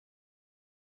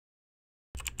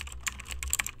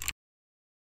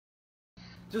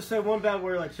Just say one bad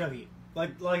word like Chucky.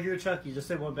 Like you're Chucky. Just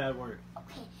say one bad word.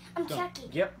 Okay, I'm go. Chucky.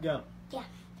 Yep, go. Yeah.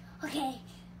 Okay.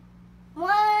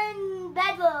 One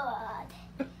bad word.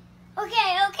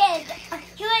 Okay.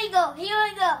 Here I go.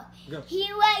 Go.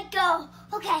 Here I go.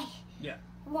 Okay. Yeah.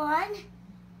 1,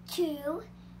 2,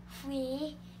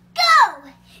 3, go!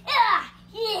 Yeah.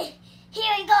 Here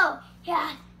I go.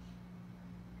 Yeah.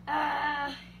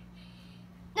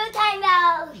 No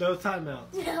timeout. No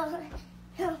timeouts.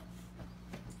 No.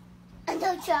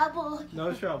 No trouble.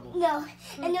 No trouble. No.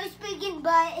 And no speaking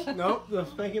butt. Nope, no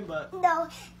spanking butt. No.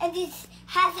 And just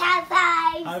high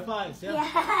five. High fives,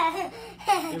 yeah.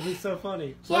 Yeah. It'd be so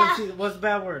funny. Yeah. What's the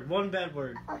bad word? One bad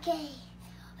word. Okay.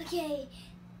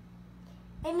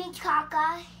 It means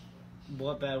caca.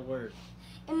 What bad word?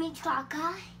 It means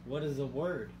caca. What is a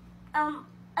word?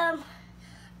 It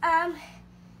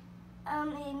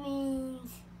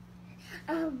means,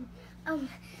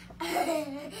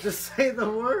 Just say the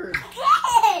word.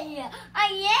 Okay, I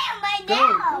am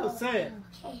now. Go, say it.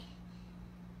 Okay.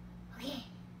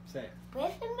 Say it.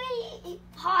 Breathe in my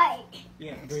heart.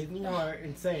 Yeah, breathe in your heart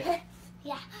and say it.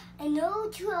 Yeah, and no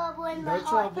trouble in my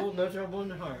heart. No trouble in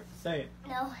the heart. Say it.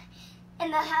 No,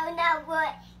 and my heart not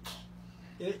work.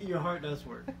 Your heart does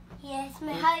work. Yes,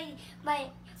 my heart,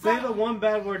 Say the one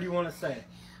bad word you want to say.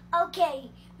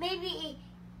 Okay, maybe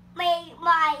my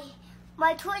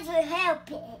toys will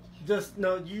help it.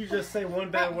 You just say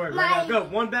one bad word. Right now, go.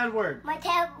 One bad word. My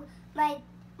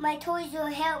toys will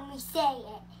help me say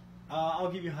it.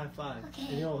 I'll give you a high five. Okay.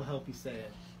 And it'll help you say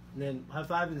it. And then high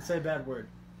five and say a bad word.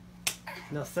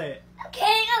 Now say it.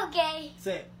 Okay.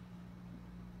 Say it.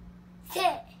 Say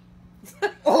it.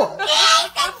 Oh! Did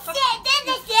I say it?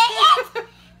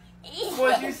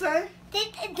 What'd you say?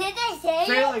 Did I say it?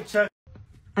 Say it like Chuck.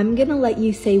 I'm gonna let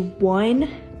you say one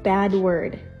bad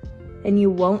word and you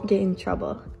won't get in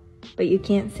trouble, but you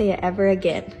can't say it ever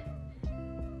again.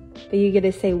 But you get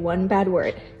to say one bad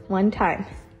word, one time.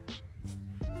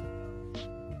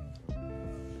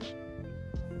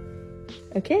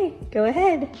 Okay, go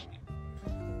ahead.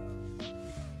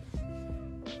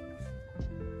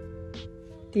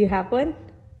 Do you have one?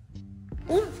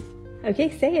 Yeah. Okay,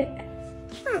 say it.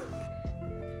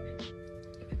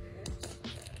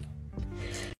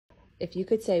 If you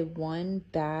could say one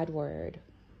bad word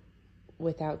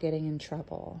without getting in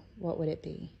trouble, what would it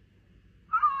be?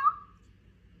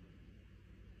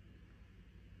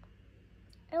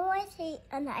 I want to say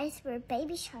a nice word,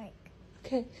 baby shark.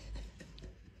 Okay.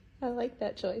 I like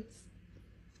that choice.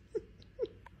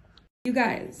 You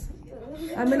guys,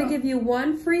 I'm going to give you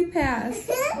one free pass.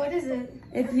 What is it?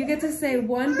 If you get to say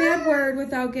one bad word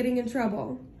without getting in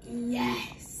trouble.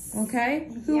 Yes. Okay?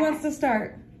 Who wants to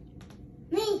start?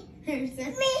 Me.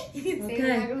 Harrison. Me. You can say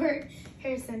that word.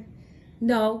 Harrison.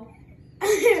 No.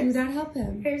 Do not help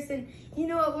him. Harrison, you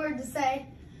know what word to say?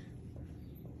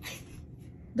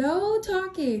 No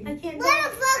talking. I can't.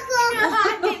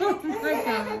 Oh my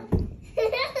God.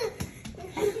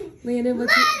 Landon,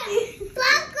 what's your...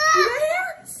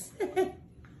 Yes!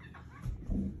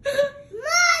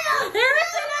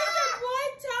 Harrison, I said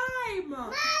one time!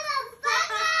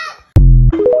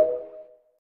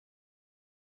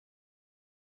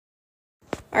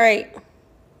 All right,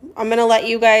 I'm gonna let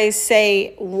you guys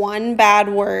say one bad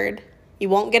word. You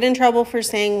won't get in trouble for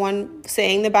saying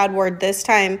the bad word this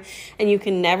time, and you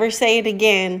can never say it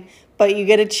again, but you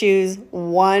get to choose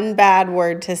one bad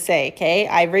word to say, okay?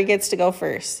 Ivory gets to go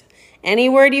first. Any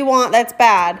word you want that's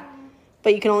bad,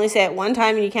 but you can only say it one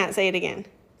time and you can't say it again.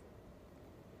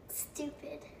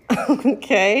 Stupid.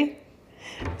 Okay.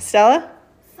 Stella?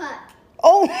 Fuck.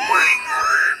 Oh my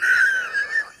God.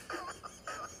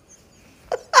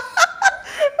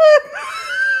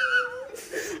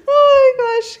 Oh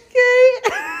my gosh,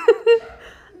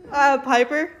 okay.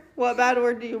 Piper, what bad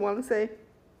word do you want to say?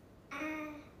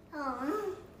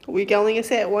 We can only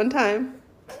say it one time.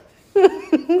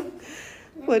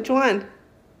 Which one?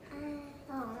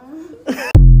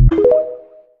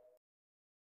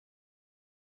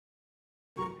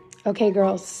 Okay,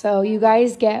 girls, so you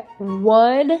guys get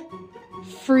one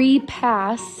free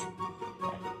pass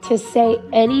to say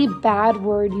any bad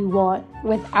word you want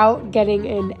without getting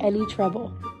in any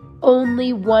trouble.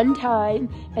 Only one time,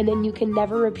 and then you can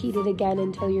never repeat it again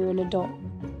until you're an adult.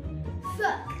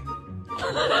 Fuck.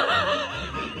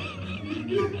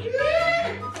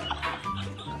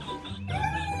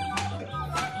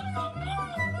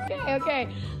 Okay.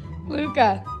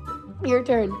 Luca, your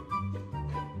turn. Luca.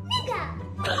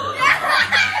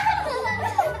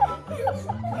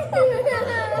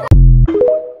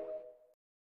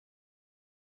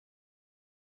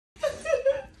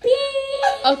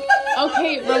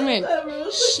 Okay, Roman.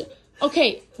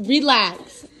 Okay,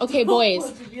 relax. Okay,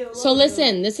 boys. So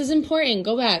listen, this is important.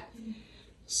 Go back.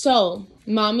 So,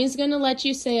 mommy's gonna let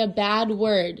you say a bad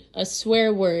word, a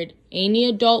swear word, any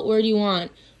adult word you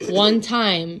want, one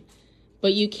time,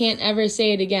 but you can't ever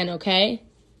say it again, okay?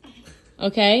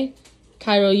 Okay?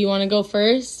 Cairo, you wanna go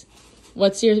first?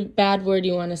 What's your bad word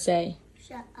you wanna say?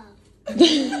 Shut up.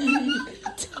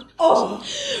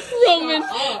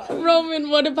 Roman,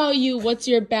 what about you? What's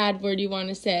your bad word you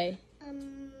wanna say?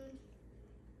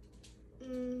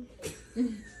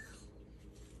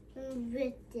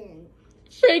 Written.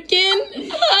 Freaking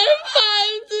high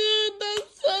five, dude.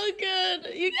 That's so good.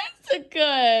 You guys are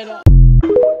good.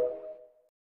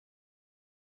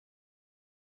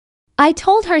 I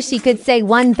told her she could say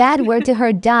one bad word to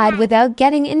her dad without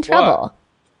getting in trouble.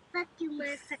 Fuck you,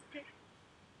 motherfucker.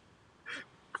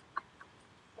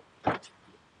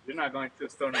 You're not going to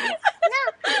Stone Age.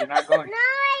 No. You're not going. No,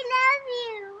 I love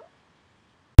you.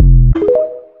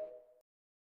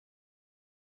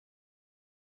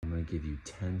 I'm going to give you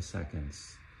 10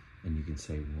 seconds and you can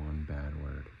say one bad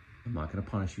word. I'm not going to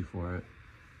punish you for it.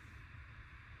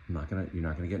 You're not going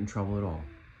to get in trouble at all.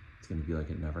 It's going to be like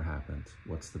it never happened.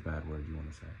 What's the bad word you want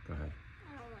to say? Go ahead.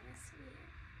 I don't want to see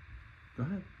it. Go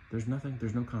ahead.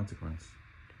 There's no consequence.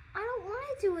 I don't want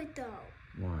to do it though.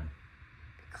 Why?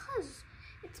 Because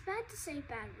it's bad to say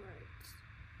bad words.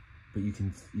 But you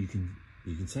can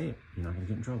say it. You're not going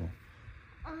to get in trouble.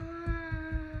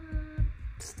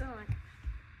 Still like.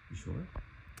 You sure?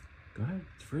 Go ahead.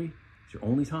 It's free. It's your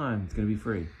only time. It's going to be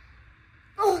free.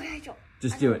 Oh, okay, Joel.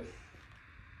 Just do it.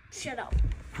 Shut up.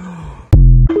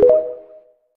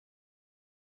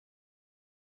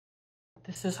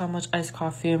 This is how much iced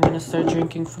coffee I'm gonna start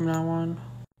drinking from now on.